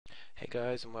Hey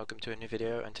guys, and welcome to a new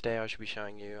video, and today I shall be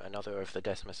showing you another of the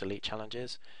Decimus Elite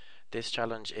challenges. This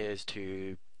challenge is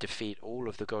to defeat all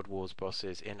of the God Wars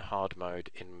bosses in hard mode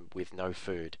with no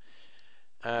food.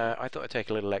 I thought I'd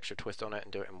take a little extra twist on it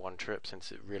and do it in one trip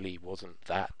since it really wasn't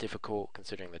that difficult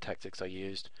considering the tactics I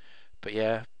used. But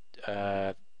yeah,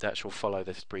 that shall follow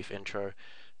this brief intro.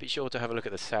 Be sure to have a look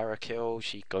at the Sarah kill.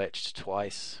 She glitched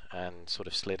twice and sort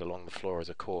of slid along the floor as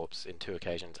a corpse in two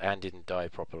occasions and didn't die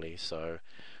properly, so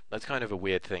that's kind of a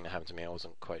weird thing that happened to me. I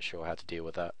wasn't quite sure how to deal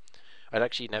with that. I'd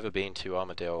actually never been to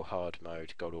Armadale hard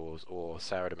mode God Wars or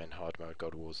Saradomin hard mode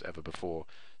God Wars ever before,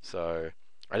 so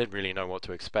I didn't really know what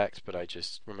to expect, but I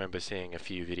just remember seeing a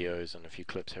few videos and a few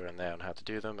clips here and there on how to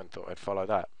do them and thought I'd follow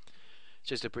that.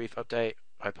 Just a brief update.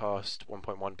 I passed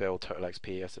 1.1 build total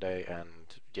XP yesterday,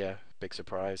 and yeah, big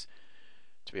surprise.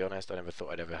 To be honest, I never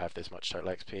thought I'd ever have this much total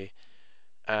XP.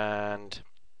 And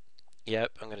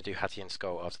yep, I'm going to do Hattie and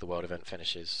Skull after the world event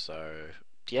finishes, so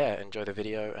yeah, enjoy the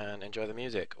video and enjoy the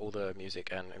music. All the music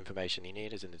and information you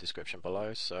need is in the description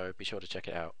below, so be sure to check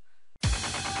it out.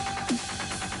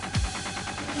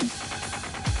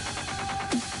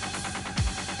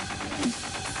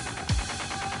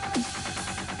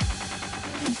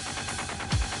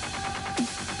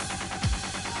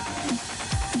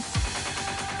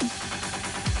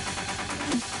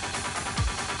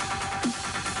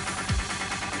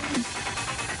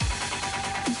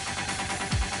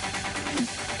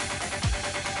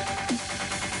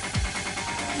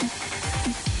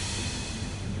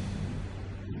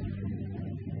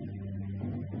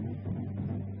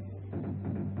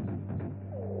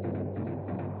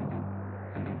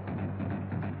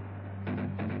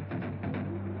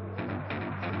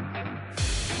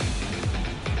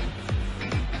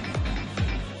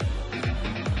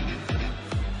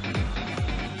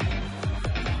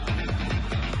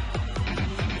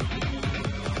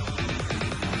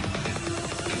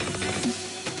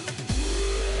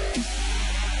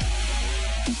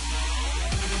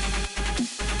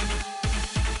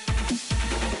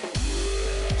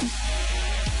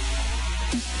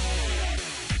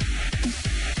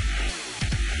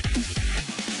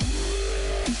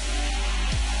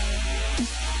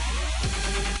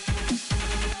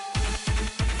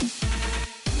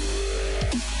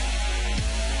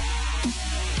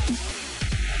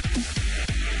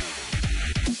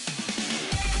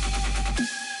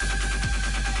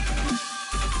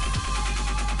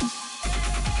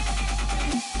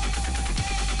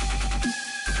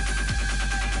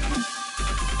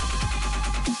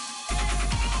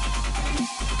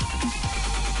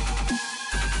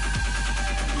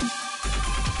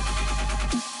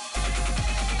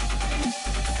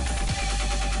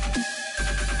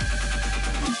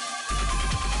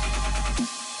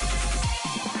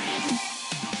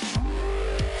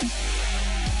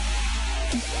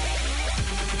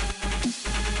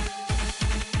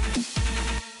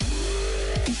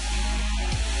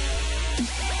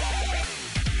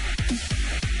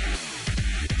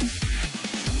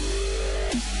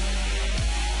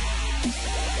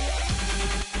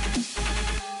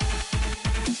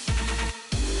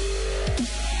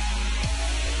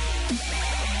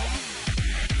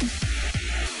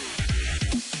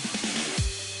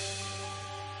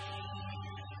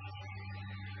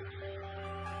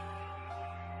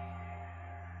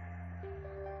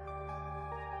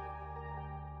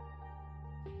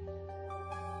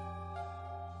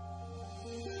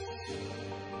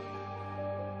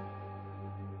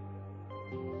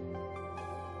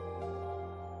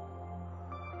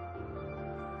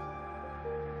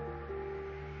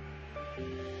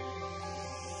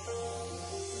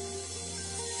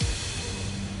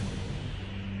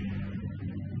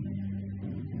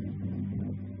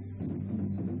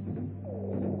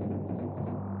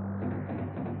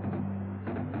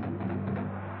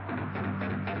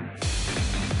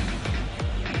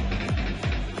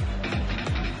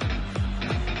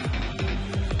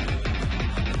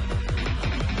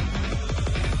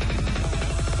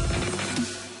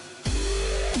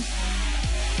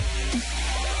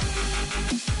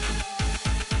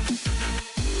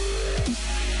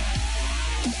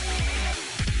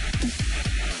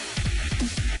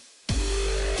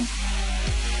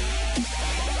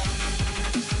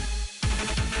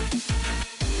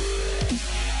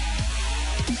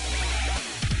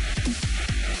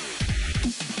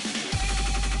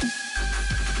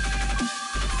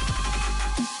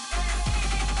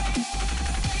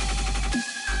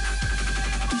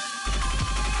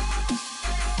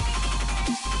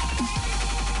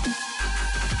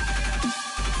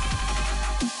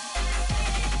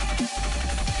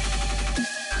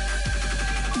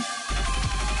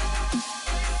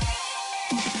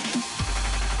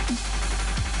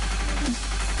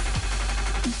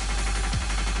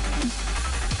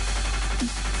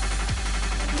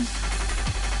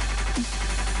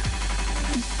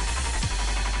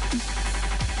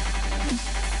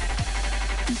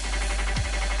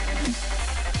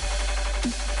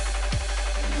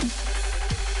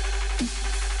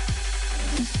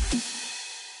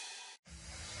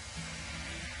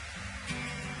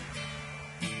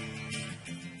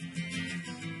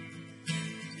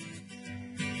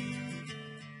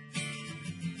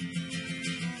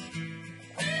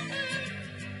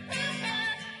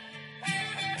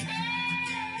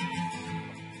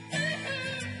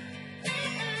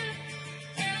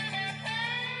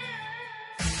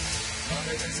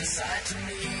 is a sight to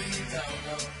me, don't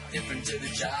know. Different to the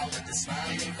child with the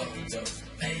smiling photos.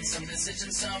 Made some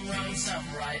decisions, some wrong, some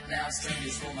right. Now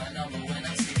strangers for my number when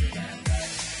I'm sleeping at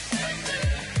night.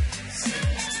 And